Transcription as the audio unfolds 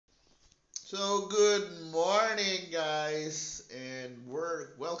So good morning, guys, and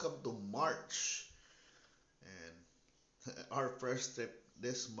we're welcome to March. And our first trip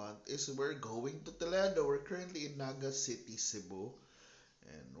this month is we're going to Toledo. We're currently in Naga City, Cebu,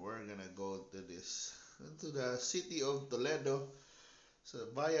 and we're gonna go to the city of Toledo.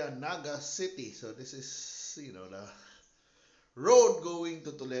 So via Naga City. So this is the road going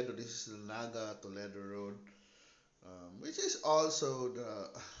to Toledo. This is the Naga Toledo Road, which is also the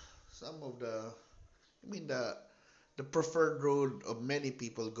some of the I mean the preferred road of many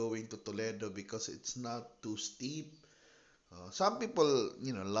people going to Toledo because it's not too steep. Some people,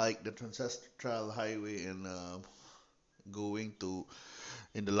 like the Transestral Highway and going to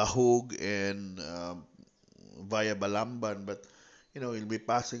in the Lahog and via Balamban, but you'll be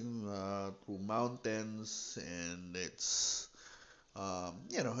passing through mountains and it's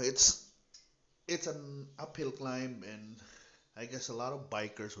an uphill climb, and I guess a lot of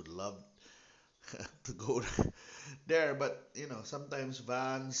bikers would love to go there, but sometimes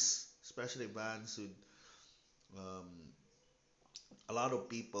vans, especially vans with um, a lot of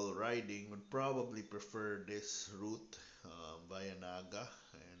people riding, would probably prefer this route via Naga.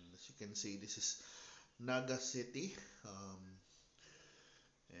 And as you can see, this is Naga City,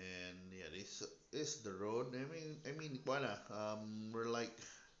 and yeah, this is the road. Wala, we're like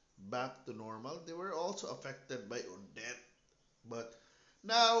back to normal. They were also affected by Odette, but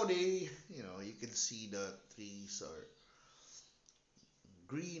now you can see the trees are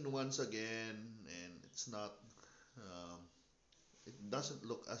green once again, and um, it doesn't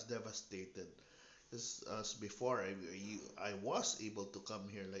look as devastated as before. I was able to come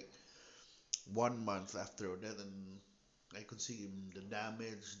here like 1 month after that, and I could see the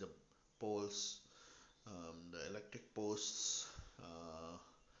damage, the poles, the electric posts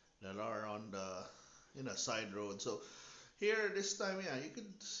that are on the side road. So here this time, yeah, you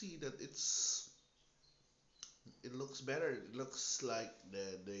can see that it looks better. It looks like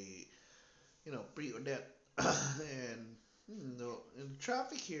the pre-Odette. And no, and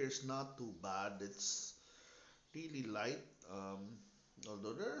traffic here is not too bad. It's really light.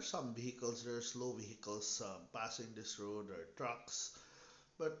 Although there are some vehicles, there are slow vehicles passing this road or trucks,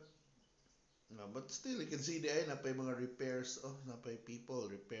 but but still you can see there napay mga repairs. Oh, napay people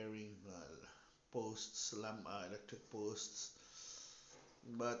repairing posts, electric posts.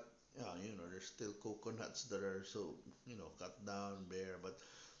 But yeah, there's still coconuts that are so cut down bare. But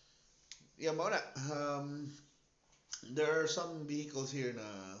yeah, Mona. There are some vehicles here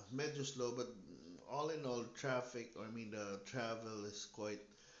na medyo slow, but all in all, the travel is quite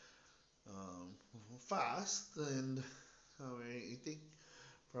um, fast. And I think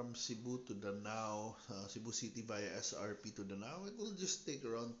from Cebu to Danao, Cebu City via SRP to Danao, it will just take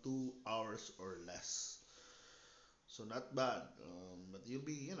around 2 hours or less. So not bad. But you'll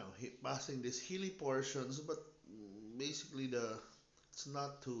be, passing these hilly portions, but basically it's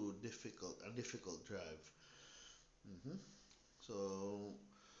not too difficult, a difficult drive. hmm So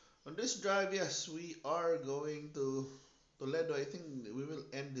on this drive, yes, we are going to Toledo. I think we will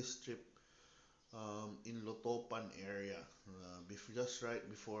end this trip in Lutopan area, just right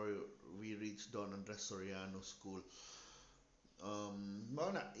before we reach Don Andres Soriano School.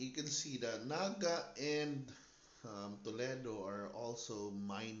 Mauna, you can see that Naga and Toledo are also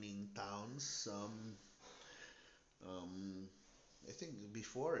mining towns. Um, I think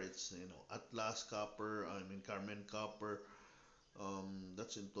before it's Atlas Copper, Carmen Copper.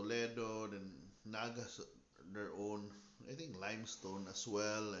 That's in Toledo. Then Nagas their own, I think limestone as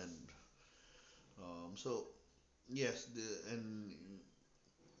well, and so yes, and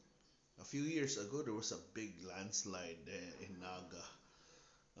a few years ago there was a big landslide in Naga.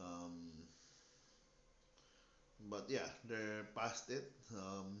 Um, but yeah, they're past it.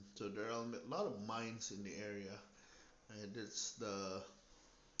 So there are a lot of mines in the area, and it's the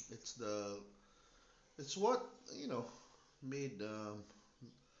it's what made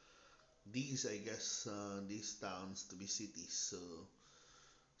these I guess these towns to be cities.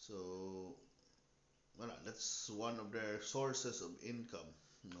 So well, that's one of their sources of income.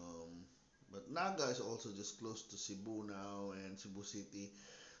 Um, but Naga is also just close to Cebu now and Cebu City.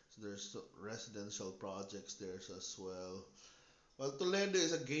 So there's residential projects there as well. Well, Toledo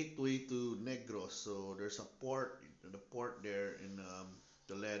is a gateway to Negros, so there's a port. The port there in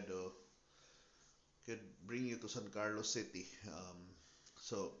Toledo could bring you to San Carlos City.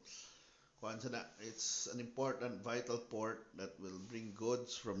 So, kuwan na, it's an important vital port that will bring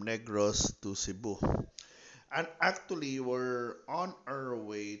goods from Negros to Cebu. And actually, we're on our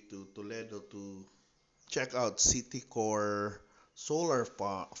way to Toledo to check out Citicore Solar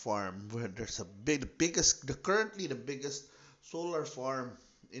Farm, where there's the biggest, currently the biggest solar farm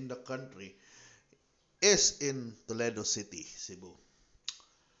in the country is in Toledo City, Cebu.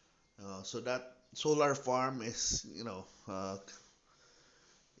 So that solar farm is,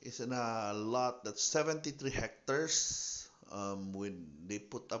 is in a lot that's 73 hectares. With they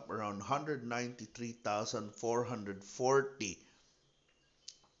put up around 193,440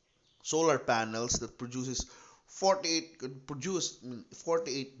 solar panels that produces 48 could produce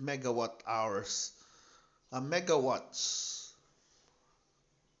 48 megawatt hours, megawatts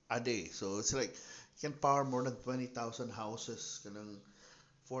a day. So it's like you can power more than 20,000 houses. Kanang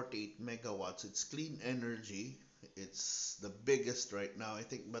 48 megawatts. It's clean energy. It's the biggest right now, I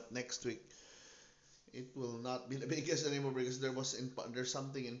think. But next week it will not be the biggest anymore because there's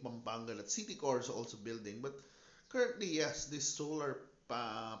something in Pampanga that Citicore is also building. But currently, yes, this solar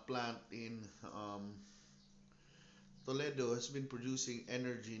plant in Toledo has been producing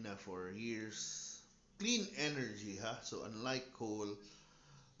energy now for years. Clean energy, ha? So unlike coal,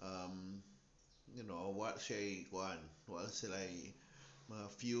 um, what siya kuan, wala sila mga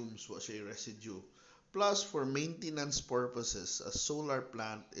fumes, what siya residue. Plus, for maintenance purposes, a solar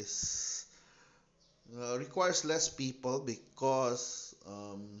plant is requires less people because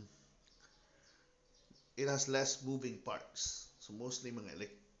it has less moving parts. So mostly mga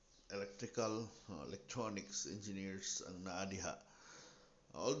electrical, electronics engineers ang naadiha.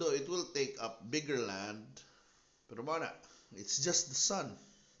 Although it will take up bigger land, pero mana, it's just the sun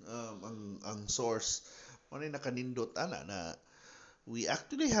ang source. Ano yung nakanindot ana na we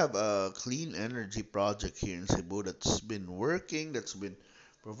actually have a clean energy project here in Cebu that's been working, that's been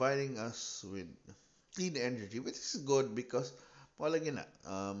providing us with clean energy, which is good because wala na,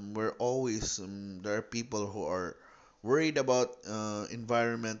 we're always there are people who are worried about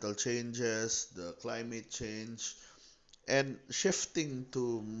environmental changes, the climate change, and shifting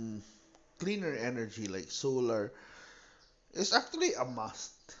to cleaner energy like solar is actually a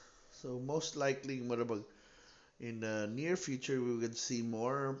must. So most likely, marabag in the near future, we will see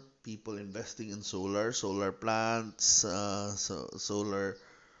more people investing in solar plants, solar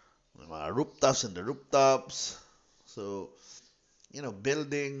rooftops and the rooftops. So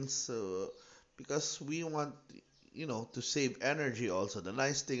buildings. So because we want to save energy also. The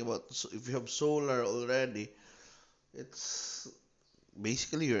nice thing about if you have solar already, it's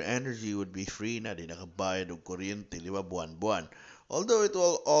basically your energy would be free na di nakabayad og kuryente, di ba, buwan-buwan. Although it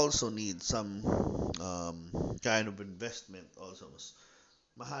will also need some kind of investment also. Mas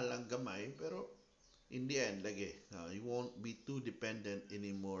mahal ang gamay, pero in the end, lagi, you won't be too dependent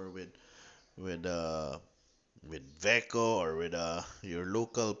anymore with uh, with VECO or with your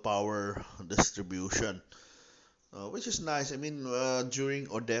local power distribution. Which is nice. I mean,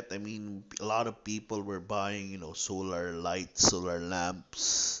 during Odette, I mean, a lot of people were buying, solar lights, solar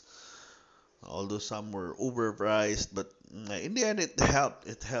lamps. Although some were overpriced, but in the end, it helped.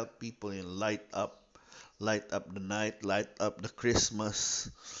 It helped people light up the night, light up the Christmas,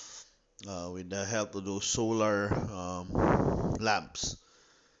 with the help of those solar lamps.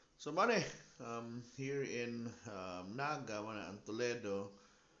 So, money, here in Naga, and Toledo,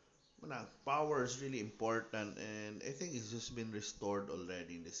 power is really important, and I think it's just been restored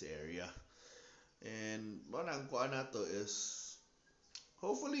already in this area. And ang kuan nato is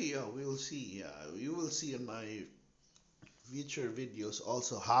hopefully, yeah, we will see. Yeah, you will see in my future videos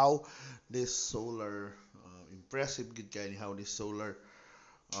also how this solar impressive good kind how this solar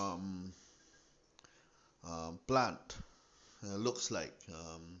um, plant looks like.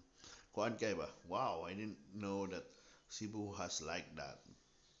 Kuan kay ba? Wow, I didn't know that Cebu has like that.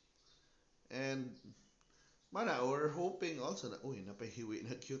 And we're hoping also na, uy, napahiwi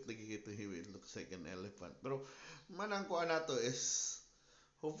na cute lagi kito hiwi. It looks like an elephant. Pero, ang kuha nato is,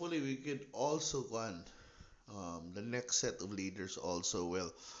 hopefully we could also kuhan, the next set of leaders also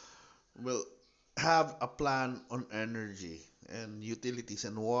will have a plan on energy and utilities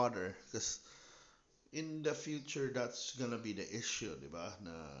and water. Because in the future, that's gonna be the issue, di ba?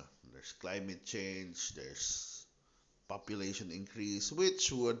 Na there's climate change, there's population increase,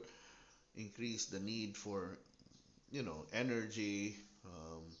 which would increase the need for energy,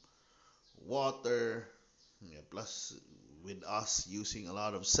 water, yeah, plus with us using a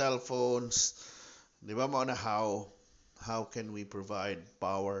lot of cell phones, di ba mo na how can we provide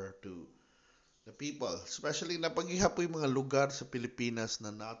power to the people, especially na paghihapoy mga lugar sa Pilipinas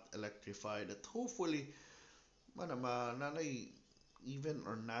na not electrified, that hopefully nanay even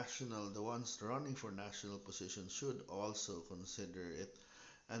or national, the ones running for national positions should also consider it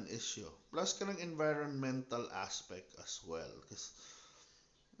an issue. Plus kanang environmental aspect as well. Because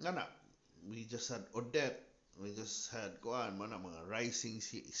we just had Odette. we just had kuan mo na mga rising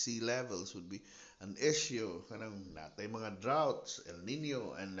sea levels would be an issue kanang natay mga droughts, El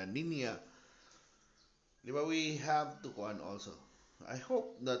Nino and La Nina. Di ba we have to kuan also. I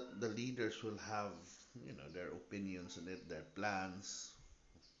hope that the leaders will have, their opinions on it, their plans.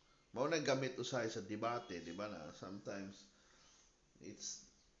 Mao na gamit usay sa debate, di ba na sometimes it's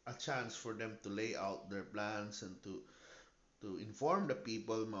a chance for them to lay out their plans and to inform the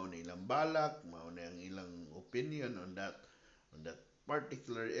people mao na ilang balak, mao na ang ilang opinion on that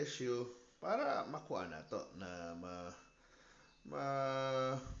particular issue para makuha na to na ma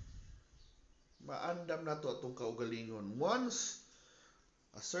maandam na to atong kaugalingon. Once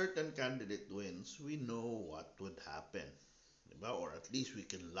a certain candidate wins, we know what would happen. Diba? Or at least we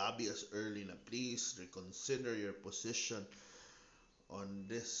can lobby as early na please reconsider your position on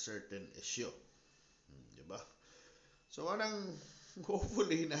this certain issue. Diba? So anang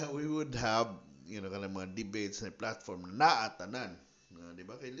hopefully na we would have kanang mga debates na platform na naatanan. Di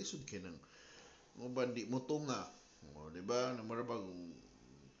ba? Kay lisod kay nang mo bandi mo tunga. Di ba? Na marabag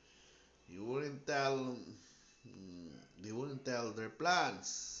you wouldn't tell they wouldn't tell their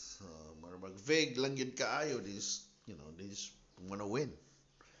plans. Marabag vague lang yun kaayo. They just wanna win.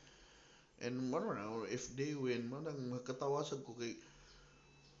 And if they win, manang magkatawasan ko kay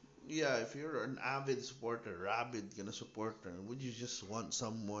yeah, if you're an avid supporter, rabid ka na supporter, would you just want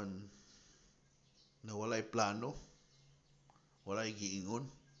someone na walay plano, walay giingon,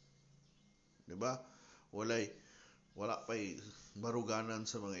 'di ba? Wala pa'y maruganan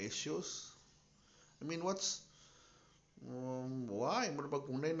sa mga issues. I mean, why? Marabag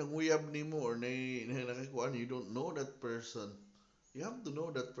kung nay nanguyab nimo or nay nakikuan, you don't know that person. You have to know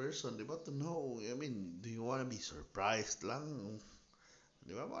that person, di ba? To know, I mean, do you wanna be surprised lang?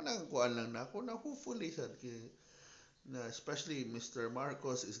 Di ba? Mga kuan lang na ako na hopefully sad na especially Mr.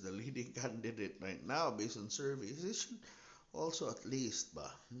 Marcos is the leading candidate right now based on surveys. He should also at least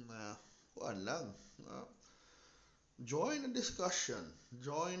ba na kuan lang. Join a discussion.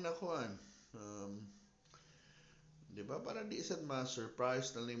 Join a kuan. Di ba? Para di sad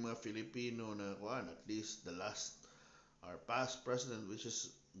ma-surprise na lang mga Filipino na kuan at least our past president which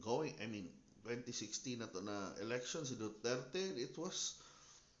is going, I mean 2016 na to na election si Duterte, it was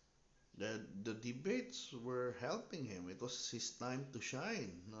the debates were helping him. It was his time to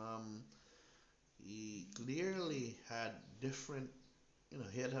shine. He clearly had different,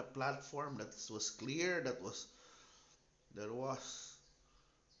 he had a platform that was clear, that was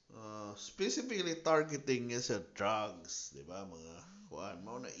specifically targeting is drugs, di ba? Mga kuan,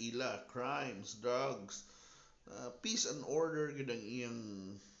 mao na ila, crimes, drugs, peace and order gid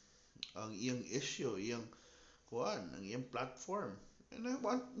ang iyang issue, iyang kuan, ang iyang platform. And I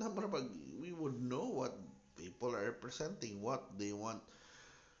want na marabag we would know what people are representing, what they want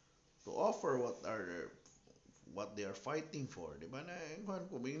to offer, what they are fighting for, di ba? Na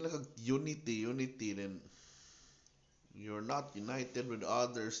kuan ko bigla kag unity then you're not united with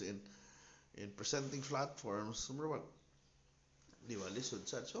others in presenting platforms, marabag di ba lisod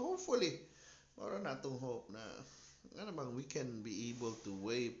sad. So hopefully mara natong hope na bang we can be able to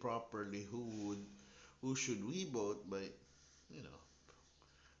weigh properly who should we vote you know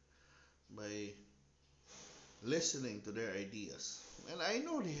by listening to their ideas. And I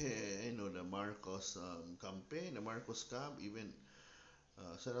know the Marcos campaign, the Marcos camp, even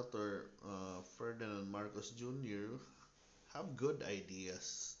Senator Ferdinand Marcos Jr. have good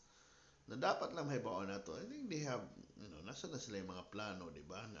ideas na dapat lang mahibaon na to. I think they have, nasa na sila yung mga plano, di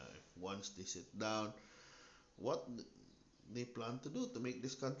ba? Na once they sit down, what they plan to do to make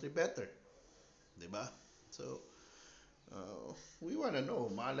this country better, di ba? So, we wanna know,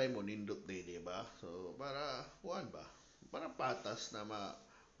 malay mo nindot di ba? So, para patas na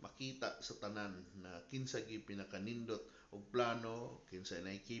makita sa tanan na kinsa gi pinakanindot og plano, kinsa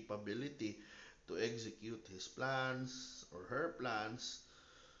na capability to execute his plans or her plans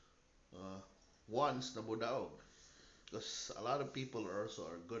uh, once nabudaog. Because a lot of people also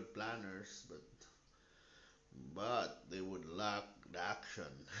are good planners, but they would lack the action.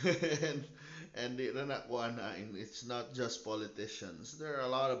 and di na nakuha na, and it's not just politicians. There are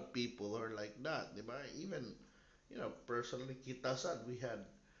a lot of people who are like that, di ba? Even, personally, kita sad, we had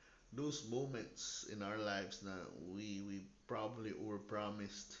those moments in our lives na we probably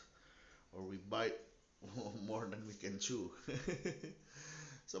overpromised or we bite more than we can chew.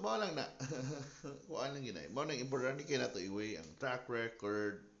 So, mao lang na. Kuhaan lang ginay. Mao nang importante kay nato i-weigh ang track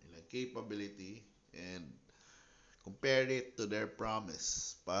record, ilang capability, and compare it to their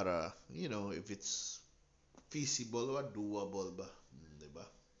promise para, if it's feasible or doable ba. Di ba?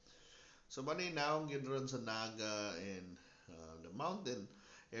 So, maninaw yun ron sa Naga and the mountain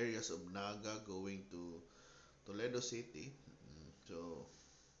areas of Naga going to Toledo City. So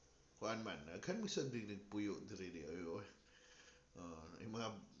kuan man aghan mi sa nagpuyo diri di ayo. Yung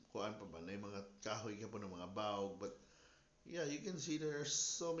mga kuan pa ba na yung mga kahoy ka po ng mga bawog, but yeah, you can see there are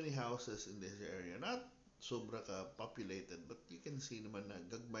so many houses in this area. Not sobra ka populated, but you can see naman na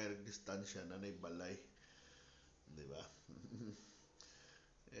gagmay ra distansya na nay balay, di ba?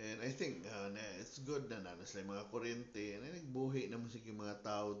 And I think it's good na sila mga kuryente and nagbuhi naman sig yung mga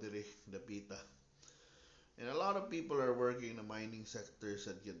tao diri dapita. And a lot of people are working in the mining sector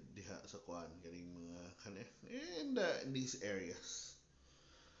sa diha sa kuan ganing mga kani in these areas.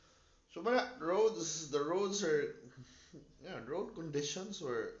 So but the roads are yeah, road conditions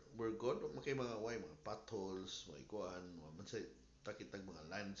were good. Makay mga way mga potholes, mga ikuan, man say takitag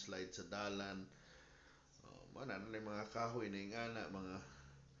mga landslide sa dalan. Mana na mga kahoy na ingana mga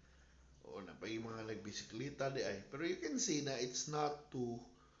o na pa yung mga nagbisikleta di ay. Pero you can see na it's not too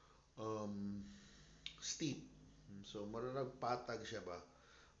um, steep. So mararag patag siya ba.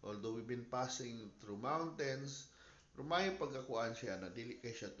 Although we've been passing through mountains, pero may pagkakuan siya na dili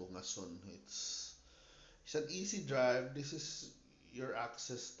kay siya tungason. It's an easy drive. This is your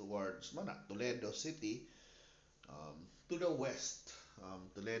access towards mana Toledo City, to the west.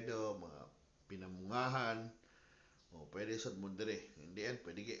 Toledo, mga Pinamungahan, o pwede sa mo dire. In the end,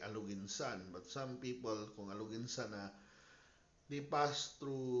 pwede kay Aluginsan. But some people, kung Aluginsan na, they pass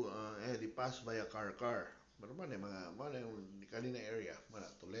through, they pass via car. Pero man yung kanina area, mana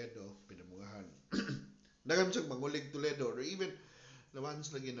Toledo, Pinamungahan. Dagam sa Mangulig Toledo, or even the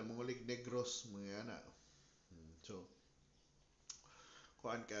ones lagi na Mangulig Negros, mga ana. So,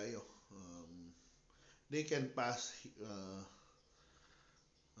 kuan kayo. They can pass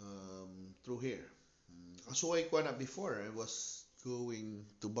through here. Kasuway ko na before, I was going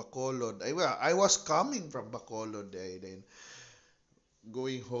to Bacolod. I was coming from Bacolod, then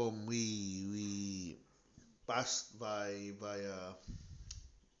going home, we passed via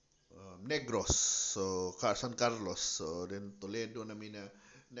Negros, so San Carlos, so then Toledo namin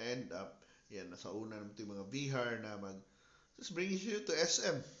na end up, yan, nasa una naman ito yung mga Vihar na just brings you to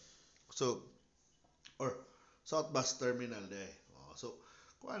SM. So, or South Bus Terminal day. So,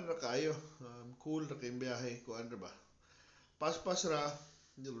 kuan ra kayo, cool ra kayong biyahe, kuan ra ba? Pas ra,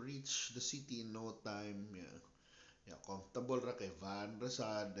 you'll reach the city in no time. Yeah, comfortable ra kay van ra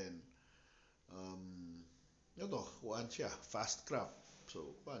sad, then ito, kuan siya, fast craft.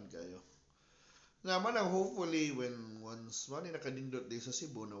 So, kuan kayo. Naman ang hopefully once nakadindot din sa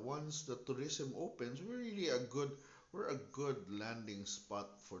Cebu na once the tourism opens, we're a good landing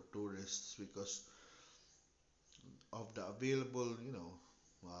spot for tourists because of the available,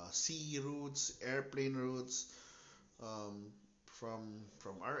 sea routes, airplane routes,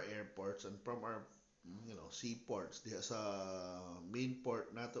 from our airports and from our seaports. Diha sa main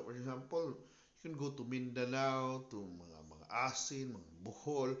port nato, for example, you can go to Mindanao, to mga Asin, mga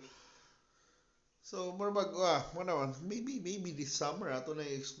Bohol. So, more naman, maybe this summer ato na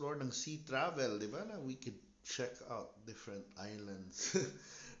explore ng sea travel, di ba? Na we could check out different islands.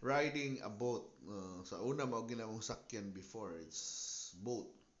 Riding a boat. Sa una mao ginamong sakyan before, it's boat.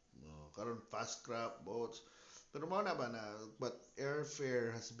 Karon fast craft boats. Pero mao na ba na, but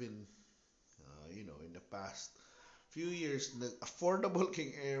airfare has been in the past few years, affordable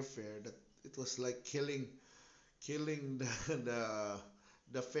king airfare that it was like killing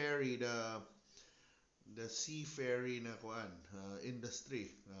the ferry, the sea ferry na kuan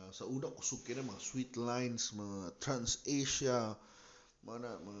industry. Sa una kusog kina mga sweet lines, mga Trans-Asia,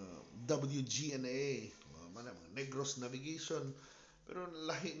 mga WGNA, mga Negros Navigation. Pero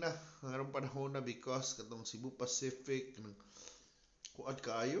lahi na ngarong panahon na because katong Cebu Pacific kuad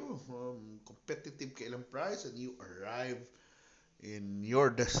kaayo, competitive ka ilang price, and you arrive in your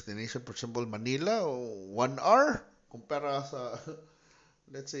destination, for example Manila, 1 hour kumpara sa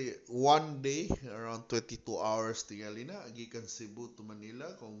let's say 1 day around 22 hours tingali na gikan Cebu to Manila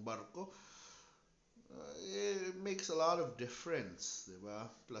kung barko. It makes a lot of difference, di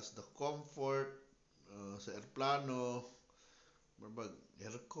ba? Plus the comfort sa aeroplano, marbag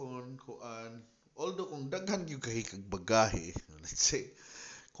aircon, kuan. Although kung daghan yung kag bagahe, let's say,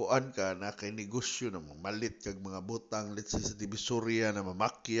 kuan ka na kay negosyo na mamalit kag mga butang, let's say sa Divisoria na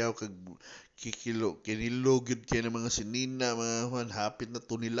mamakyaw kag kinilo gyud kay na mga sinina, mga hapit na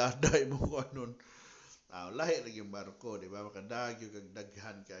tunilada mo kuanon. Lahi ra yung barko, di ba? Makadagyo kag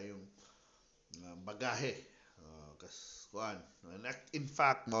daghan kayong bagahe. Kas kuan. In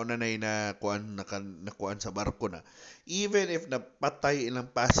fact, mao na kuan nakuan sa barko na. Even if napatay ilang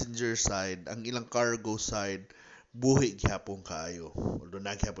passenger side, ang ilang cargo side, buhi gyapon kaayo. Although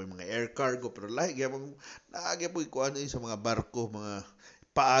nagyapon mga air cargo, pero lahi gyapon naagya po kuan sa mga barko, mga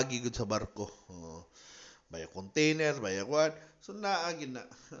paagi gud sa barko. Buy a container, buy a kwan. So naa gina.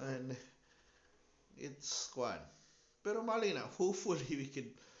 And it's kwan. Pero mali na, hopefully we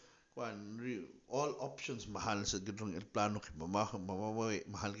can kwan all options mahal sa gudong plano kay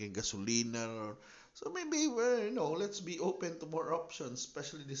mahal kay gasolina or so maybe let's be open to more options,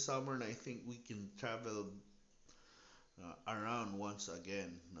 especially this summer na I think we can travel around once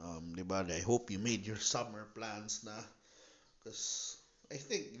again. Diba? I hope you made your summer plans na because I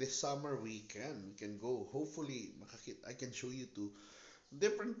think this summer we can go. Hopefully, I can show you to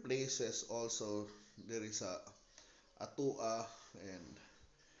different places also. There is a Atua and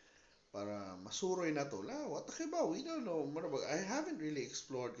para masuroy na to. What ba? We don't know. I haven't really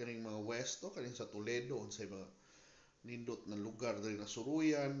explored kaning mga westo, kaning sa Toledo, sa mga nindot na lugar diri na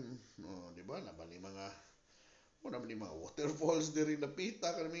suruyan. Di ba? Nabali mga naman ni mga waterfalls diri napita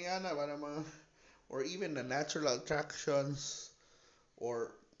kami ana para mga or even the natural attractions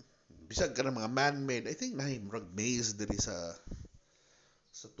or bisag ka ng mga man-made. I think murag maze diri sa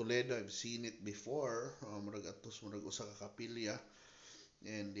Toledo. I've seen it before. Murag atos murag usa ka kapilya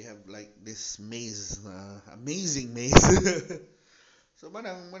and they have like this maze, amazing maze. So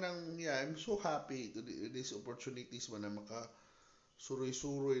manang yeah, I'm so happy to these opportunities man na maka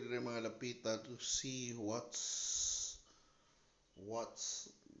suroy-suroy diri mga lapita to see what's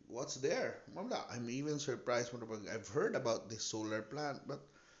there. I'm even surprised when I've heard about this solar plant but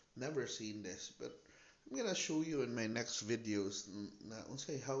never seen this. But I'm gonna show you in my next videos na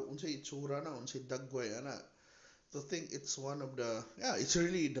unsay itsura na unsay dagway ana. To think it's one of the it's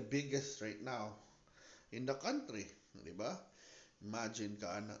really the biggest right now in the country, di ba? Imagine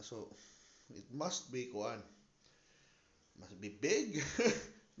ka ana. So it must be must be big.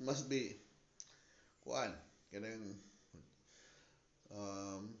 Must be kuan kanang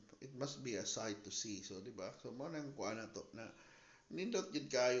it must be a sight to see. So di ba? So mo nang kuan na to na nindot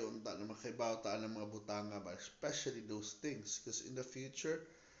gid kayo unta na makibaw ta ng mga butanga ba, especially those things because in the future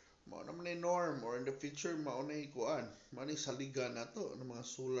mao naman ni norm or in the future mao na kuan mao ni saligan nato ng mga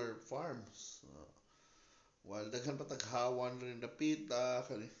solar farms. While daghan pa taghawan rin dapita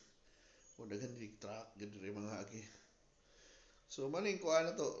kani o daghan dig truck gid rin mga agi. So maning kuan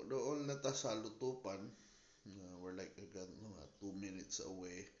na to doon na ta sa Lutopan. We're like again, 2 minutes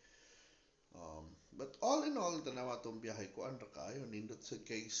away. But all in all, tanawa tong biyahe ko ra kaayo nindot sa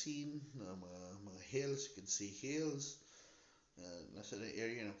kay scene na mga hills, you can see hills. Nasa na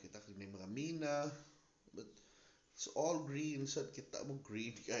area na kita kini mga mina. But it's all green sad kita mo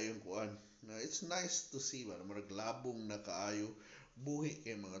green kayo kuan. Na it's nice to see ba murag labong na kaayo buhi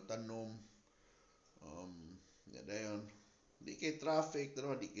kay mga tanom. Dayon di kay traffic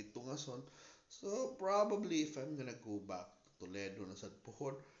di kay tungason. So probably if I'm gonna go back to Toledo na sad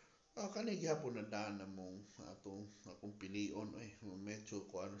puhon, kani gyapon na daan na mong akong pilion medyo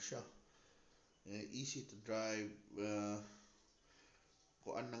kuan siya. Easy to drive,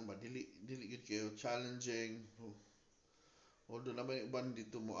 kuan nang dili gid kayo challenging. Although naman uban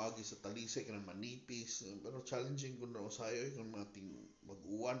dito mo agi sa Talisay kanang manipis, pero challenging kun na usayo kung mga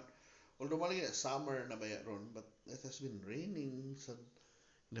mag-uwan. Although malagi na summer na baya ron, but it has been raining in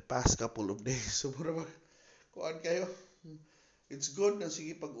the past couple of days. So mura ba kuan kayo. It's good na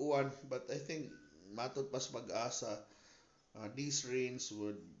sige pag-uwan, but I think matod pas mag-asa these rains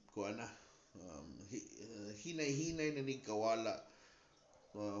would kuan na hinay-hinay na ni kawala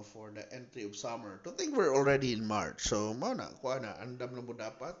for the entry of summer. To think we're already in March. So mao na kuan na andam na mo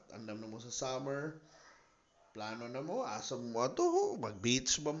dapat, andam na mo sa summer. Plano na mo asa mo to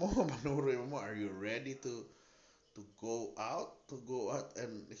mag-beach ba mo, manuroy mo, are you ready to go out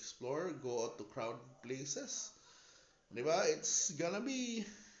and explore, go out to crowded places? Diba? It's gonna be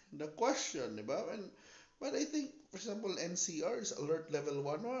the question, diba? But I think, for example, NCR is alert level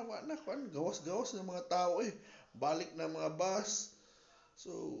 1. Gawas-gawas ng mga tao Balik na mga bus.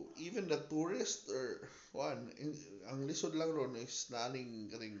 So, even the tourist or ang lisod lang ron is naning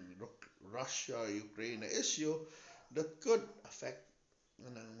Russia-Ukraine issue that could affect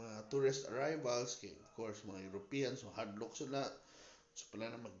ng mga tourist arrivals. Kaya, of course, mga Europeans, hadlok sila. So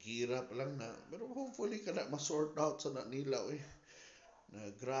pala na magira pa lang na. Pero hopefully kada ma-sort out sa na nila na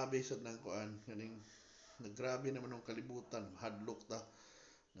grabe sa nang kuan kaning grabe naman ang kalibutan hadlok ta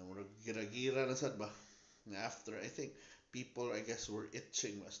na murag gira-gira na sad ba na after I think people I guess were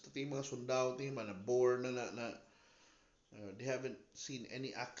itching mas ting mga sundao ting man na bore na they haven't seen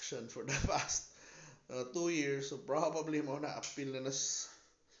any action for the past 2 years, so probably mo na appeal na nas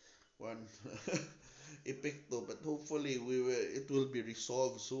one epekto, but hopefully it will be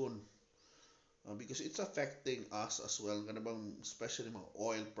resolved soon because it's affecting us as well kanabang especially mga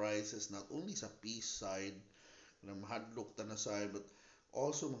oil prices not only sa peace side na mahadlok ta na side but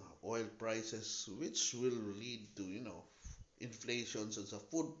Also mga oil prices which will lead to, inflation sa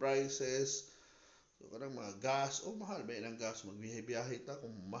food prices. So kanang mga gas, mahal ba ang gas, magbiyahe-biyahe ta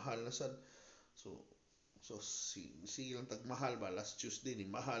kung mahal na sad. So sige lang tag mahal ba last Tuesday ni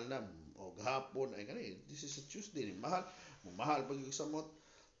mahal na o gahapon ay kani this is a Tuesday ni mahal mahal pag yung samot.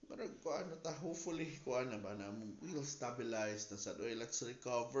 Pero kuan na ta, hopefully kuan na ba na will stabilize na sad. Oy, let's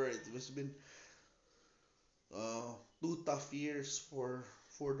recover. It has been uh, 2 tough years for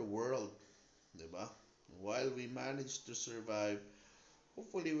the world, 'di ba? While we manage to survive,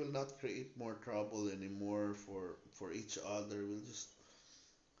 hopefully we'll not create more trouble anymore for each other. We'll just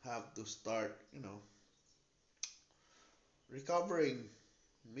have to start, recovering,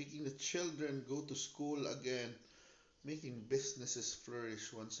 making the children go to school again, making businesses flourish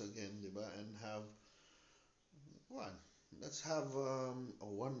once again, 'di ba? And have one. Let's have a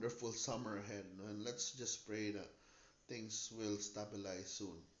wonderful summer ahead, and let's just pray that things will stabilize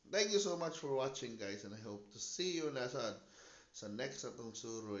soon. Thank you so much for watching, guys, and I hope to see you sa next atong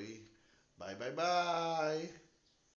suroy. Bye bye bye.